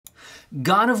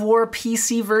God of War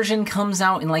PC version comes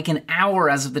out in like an hour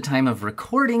as of the time of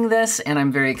recording this, and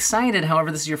I'm very excited.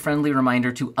 However, this is your friendly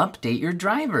reminder to update your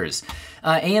drivers.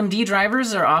 AMD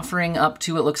drivers are offering up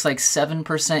to, it looks like,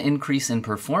 7% increase in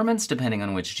performance, depending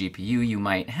on which GPU you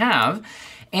might have.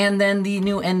 And then the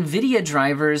new NVIDIA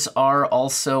drivers are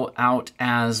also out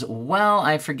as well.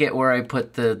 I forget where I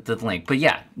put the link, but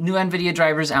yeah, new NVIDIA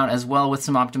drivers out as well with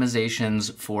some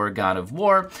optimizations for God of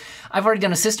War. I've already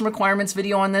done a system requirements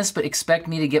video on this, but expect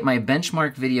me to get my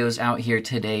benchmark videos out here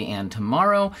today and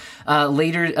tomorrow.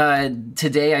 Later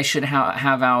today, I should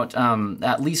have out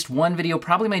at least one video,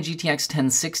 probably my GTX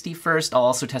 1060 first. I'll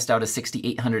also test out a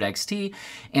 6800 XT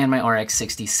and my RX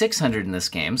 6600 in this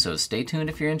game, so stay tuned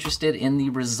if you're interested in the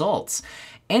results.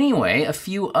 Anyway, a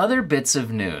few other bits of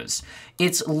news.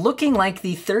 It's looking like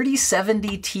the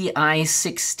 3070 Ti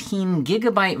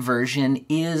 16GB version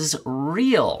is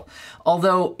real,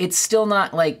 although it's still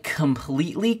not like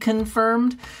completely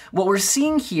confirmed. What we're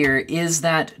seeing here is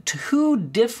that two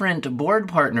different board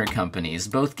partner companies,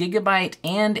 both Gigabyte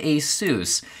and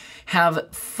ASUS,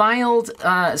 have filed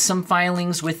some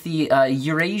filings with the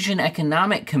Eurasian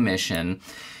Economic Commission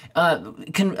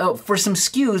for some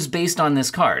SKUs based on this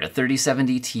card, a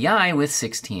 3070 Ti with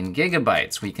 16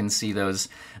 gigabytes. We can see those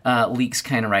leaks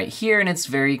kind of right here, and it's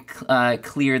very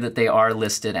clear that they are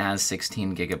listed as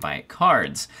 16 gigabyte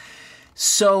cards.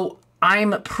 So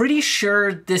I'm pretty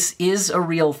sure this is a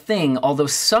real thing, although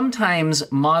sometimes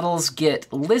models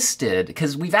get listed,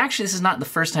 because this is not the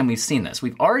first time we've seen this.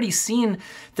 We've already seen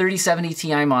 3070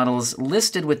 Ti models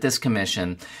listed with this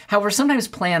commission. However, sometimes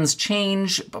plans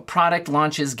change, product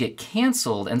launches get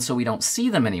canceled, and so we don't see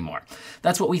them anymore.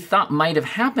 That's what we thought might have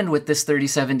happened with this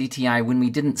 3070 Ti when we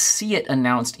didn't see it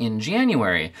announced in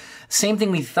January. Same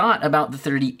thing we thought about the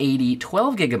 3080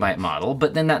 12GB model,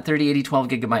 but then that 3080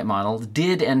 12GB model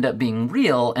did end up being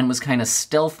real and was kind of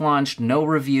stealth launched, no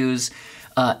reviews.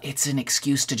 It's an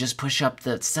excuse to just push up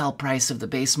the sell price of the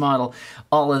base model,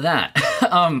 all of that.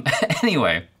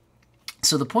 Anyway,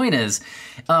 so the point is,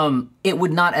 it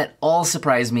would not at all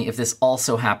surprise me if this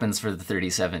also happens for the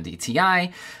 3070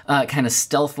 Ti, kind of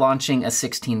stealth launching a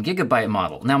 16 gigabyte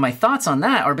model. Now, my thoughts on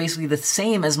that are basically the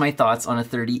same as my thoughts on a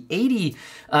 3080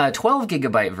 12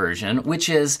 gigabyte version, which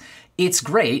is, it's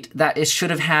great that it should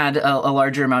have had a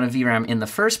larger amount of VRAM in the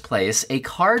first place. A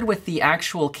card with the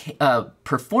actual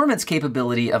performance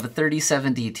capability of a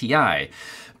 3070 Ti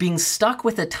being stuck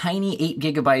with a tiny 8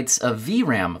 gigabytes of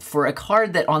VRAM for a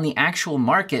card that on the actual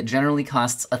market generally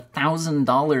costs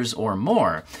 $1,000 or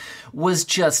more was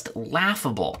just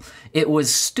laughable. It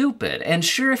was stupid. And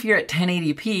sure, if you're at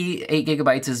 1080p, 8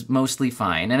 gigabytes is mostly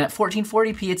fine, and at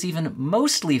 1440p, it's even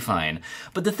mostly fine.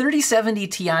 But the 3070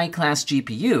 Ti class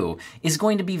GPU is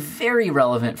going to be very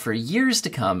relevant for years to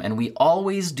come, and we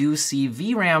always do see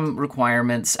VRAM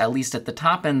requirements, at least at the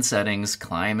top end settings,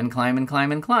 climb and climb and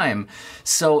climb and climb.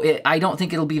 So I don't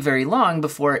think it'll be very long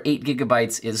before 8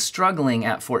 gigabytes is struggling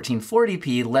at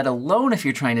 1440p, let alone if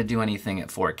you're trying to do anything at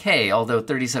 4K, although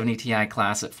 3070 Ti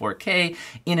class at 4K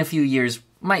in a few years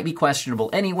might be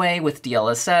questionable anyway with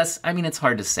DLSS. I mean, it's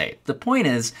hard to say. The point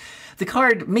is, the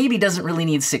card maybe doesn't really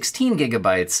need 16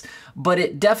 gigabytes, but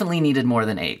it definitely needed more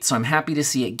than 8. So I'm happy to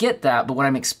see it get that, but what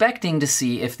I'm expecting to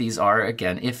see, if these are,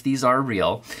 again, if these are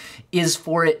real, is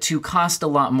for it to cost a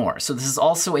lot more. So this is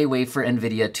also a way for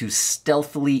NVIDIA to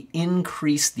stealthily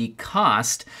increase the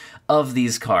cost of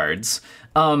these cards,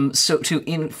 so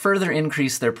to further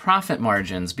increase their profit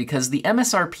margins, because the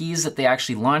MSRPs that they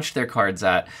actually launched their cards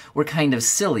at were kind of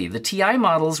silly. The Ti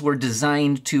models were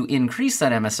designed to increase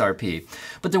that MSRP,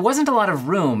 but there wasn't a lot of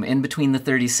room in between the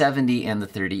 3070 and the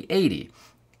 3080.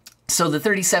 So the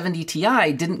 3070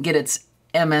 Ti didn't get its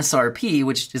MSRP,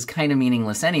 which is kind of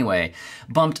meaningless anyway,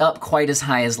 bumped up quite as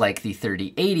high as like the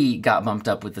 3080 got bumped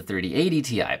up with the 3080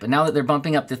 Ti. But now that they're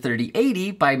bumping up the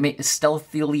 3080 by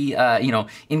stealthily,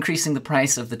 increasing the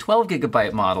price of the 12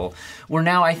 gigabyte model, we're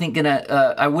now, I think,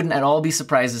 I wouldn't at all be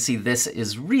surprised to see this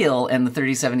is real, and the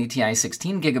 3070 Ti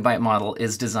 16 gigabyte model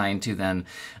is designed to then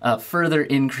further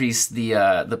increase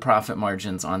the profit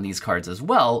margins on these cards as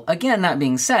well. Again, that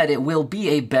being said, it will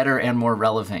be a better and more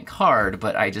relevant card,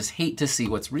 but I just hate to see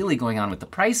what's really going on with the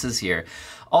prices here.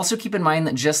 Also keep in mind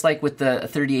that just like with the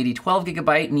 3080 12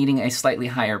 gigabyte needing a slightly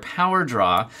higher power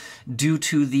draw due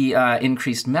to the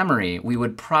increased memory, we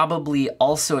would probably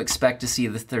also expect to see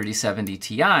the 3070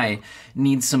 Ti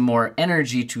need some more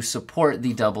energy to support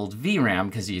the doubled VRAM,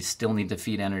 because you still need to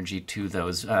feed energy to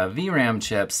those VRAM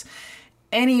chips.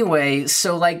 Anyway,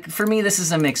 so like for me, this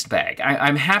is a mixed bag.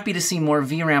 I'm happy to see more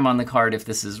VRAM on the card if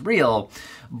this is real,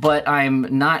 but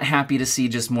I'm not happy to see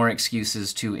just more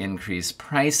excuses to increase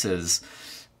prices.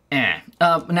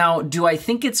 Now, do I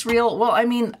think it's real? Well, I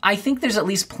mean, I think there's at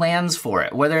least plans for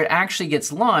it. Whether it actually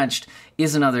gets launched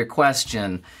is another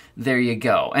question. There you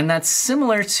go. And that's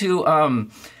similar to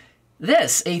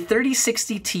this, a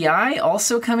 3060 Ti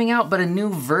also coming out, but a new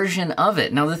version of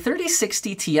it. Now, the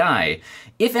 3060 Ti,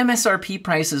 if MSRP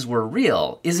prices were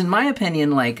real, is in my opinion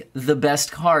like the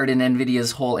best card in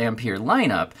NVIDIA's whole Ampere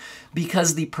lineup,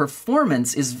 because the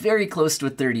performance is very close to a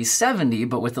 3070,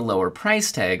 but with a lower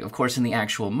price tag. Of course, in the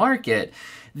actual market,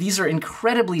 these are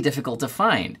incredibly difficult to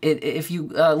find. If you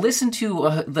listen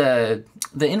to the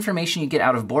information you get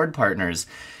out of board partners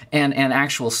and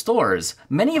actual stores,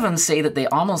 many of them say that they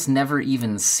almost never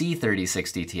even see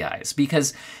 3060 Ti's,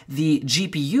 because the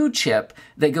GPU chip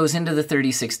that goes into the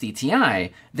 3060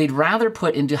 Ti, they'd rather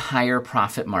put into higher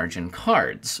profit margin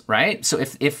cards, right? So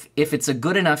if it's a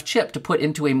good enough chip to put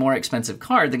into a more expensive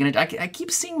card, they're gonna, I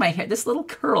keep seeing my hair, this little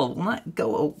curl will not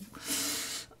go.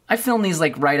 I film these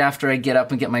like right after I get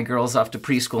up and get my girls off to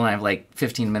preschool, and I have like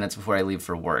 15 minutes before I leave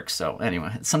for work. So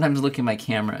anyway, sometimes looking at my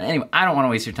camera. Anyway, I don't want to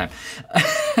waste your time.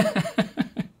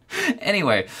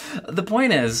 Anyway, the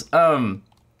point is,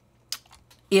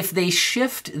 if they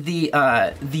shift the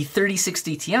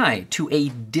 3060 Ti to a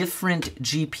different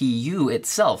GPU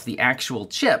itself, the actual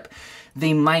chip,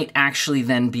 they might actually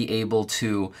then be able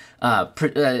to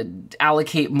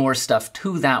allocate more stuff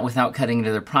to that without cutting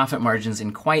into their profit margins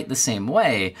in quite the same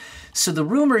way. So the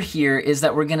rumor here is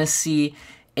that we're gonna see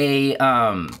a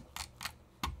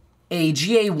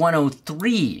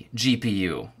GA103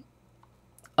 GPU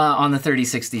on the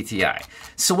 3060 Ti.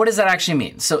 So what does that actually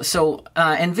mean? So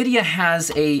NVIDIA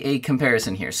has a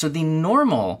comparison here. So the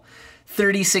normal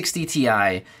 3060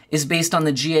 Ti is based on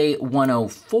the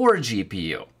GA104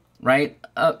 GPU, right?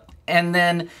 And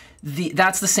then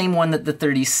that's the same one that the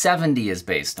 3070 is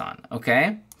based on,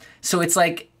 okay? So it's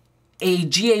like a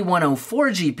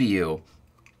GA104 GPU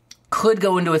could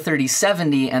go into a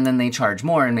 3070 and then they charge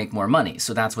more and make more money.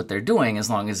 So that's what they're doing, as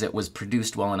long as it was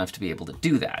produced well enough to be able to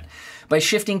do that. By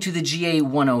shifting to the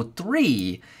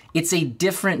GA103, it's a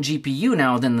different GPU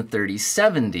now than the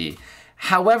 3070.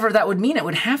 However, that would mean it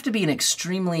would have to be an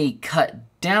extremely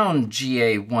cut down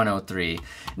GA103.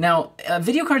 Now,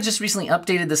 Video Cards just recently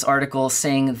updated this article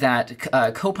saying that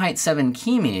Copite 7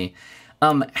 Kimi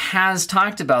has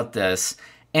talked about this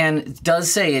and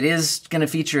does say it is going to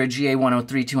feature a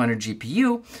GA103 200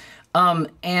 GPU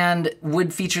and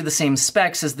would feature the same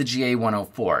specs as the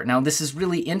GA104. Now, this is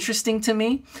really interesting to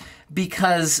me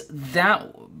because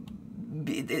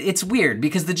it's weird,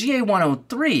 because the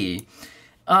GA103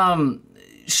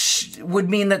 would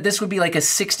mean that this would be like a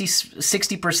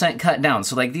 60% cut down.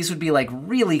 So like these would be like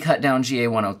really cut down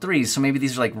GA103s. So maybe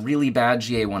these are like really bad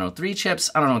GA103 chips.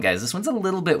 I don't know, guys. This one's a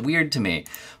little bit weird to me.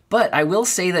 But I will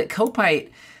say that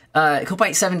Copite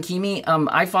 7 Kimi,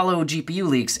 I follow GPU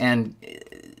leaks, and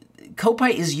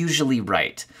Copite is usually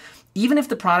right. Even if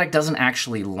the product doesn't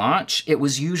actually launch, it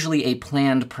was usually a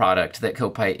planned product that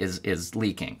Copite is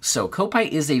leaking. So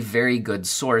Copite is a very good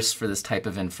source for this type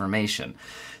of information.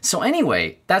 So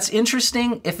anyway, that's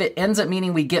interesting. If it ends up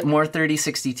meaning we get more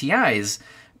 3060 Ti's,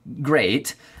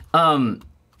 great.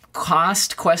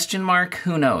 Cost, question mark,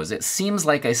 who knows? It seems,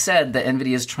 like I said, that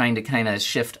NVIDIA is trying to kind of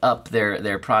shift up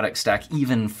their product stack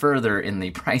even further in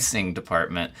the pricing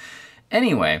department.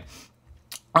 Anyway,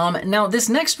 now this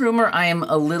next rumor I am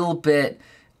a little bit,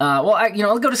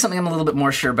 I'll go to something I'm a little bit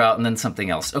more sure about and then something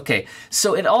else. Okay,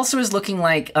 so it also is looking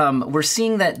like we're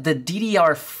seeing that the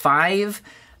DDR5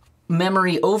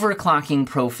 memory overclocking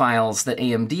profiles that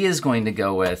AMD is going to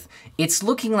go with, it's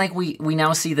looking like we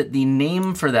now see that the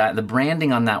name for that, the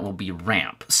branding on that, will be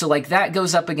RAMP. So like that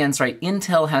goes up against, right,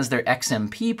 Intel has their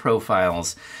XMP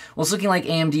profiles. Well, it's looking like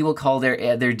AMD will call their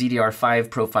DDR5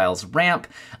 profiles RAMP.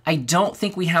 I don't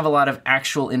think we have a lot of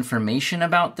actual information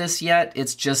about this yet.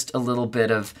 It's just a little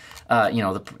bit of,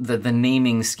 the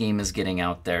naming scheme is getting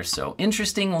out there. So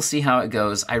interesting, we'll see how it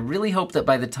goes. I really hope that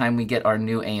by the time we get our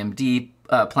new AMD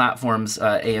platforms,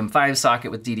 AM5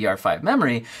 socket with DDR5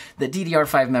 memory, that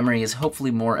DDR5 memory is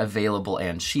hopefully more available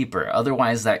and cheaper.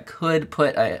 Otherwise, that could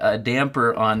put a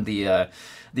damper on the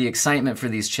excitement for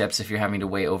these chips if you're having to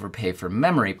way overpay for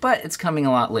memory, but it's coming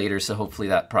a lot later, so hopefully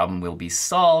that problem will be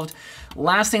solved.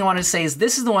 Last thing I wanted to say is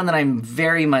this is the one that I'm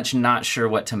very much not sure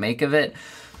what to make of it.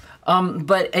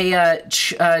 But a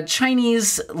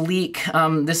Chinese leak,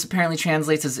 this apparently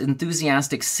translates as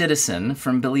enthusiastic citizen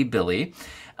from Bilibili,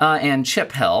 and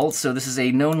Chip Hell. So this is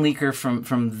a known leaker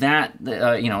from that,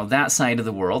 that side of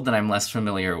the world that I'm less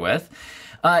familiar with,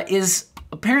 is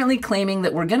apparently claiming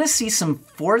that we're going to see some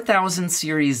 4000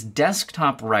 series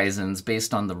desktop Ryzens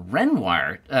based on the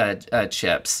Renoir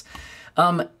chips,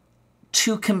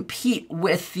 to compete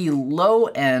with the low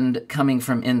end coming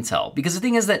from Intel. Because the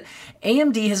thing is that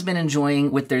AMD has been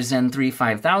enjoying, with their Zen 3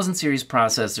 5000 series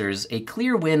processors, a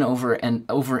clear win over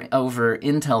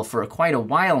Intel for quite a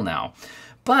while now.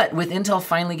 But with Intel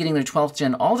finally getting their 12th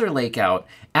gen Alder Lake out,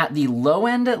 at the low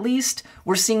end at least,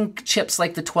 we're seeing chips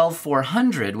like the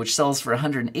 12400, which sells for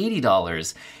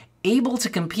 $180, able to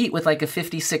compete with like a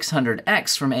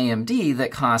 5600X from AMD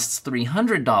that costs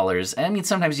 $300. I mean,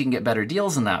 sometimes you can get better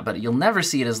deals than that, but you'll never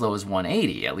see it as low as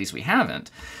 180. At least we haven't.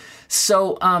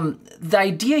 So the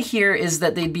idea here is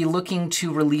that they'd be looking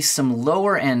to release some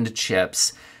lower end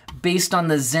chips based on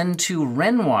the Zen 2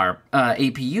 Renoir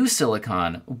APU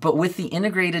silicon, but with the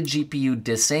integrated GPU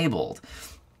disabled.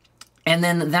 And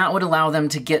then that would allow them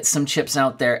to get some chips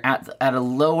out there at a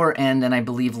lower end and I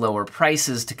believe lower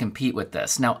prices to compete with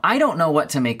this. Now, I don't know what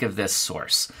to make of this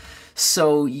source.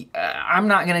 So I'm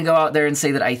not going to go out there and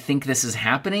say that I think this is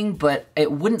happening, but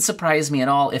it wouldn't surprise me at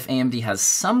all if AMD has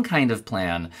some kind of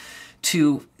plan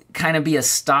to kind of be a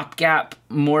stopgap,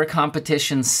 more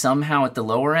competition somehow at the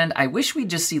lower end. I wish we'd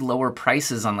just see lower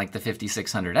prices on like the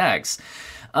 5600X.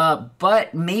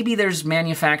 But maybe there's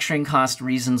manufacturing cost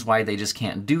reasons why they just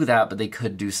can't do that, but they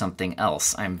could do something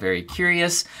else. I'm very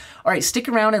curious. All right, stick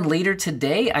around, and later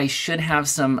today I should have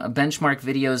some benchmark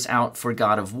videos out for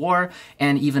God of War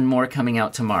and even more coming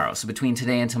out tomorrow. So between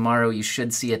today and tomorrow, you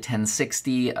should see a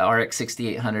 1060, RX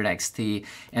 6800 XT,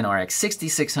 and RX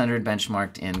 6600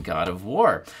 benchmarked in God of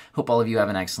War. Hope all of you have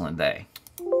an excellent day.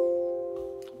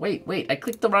 Wait, I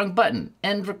clicked the wrong button.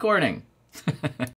 End recording.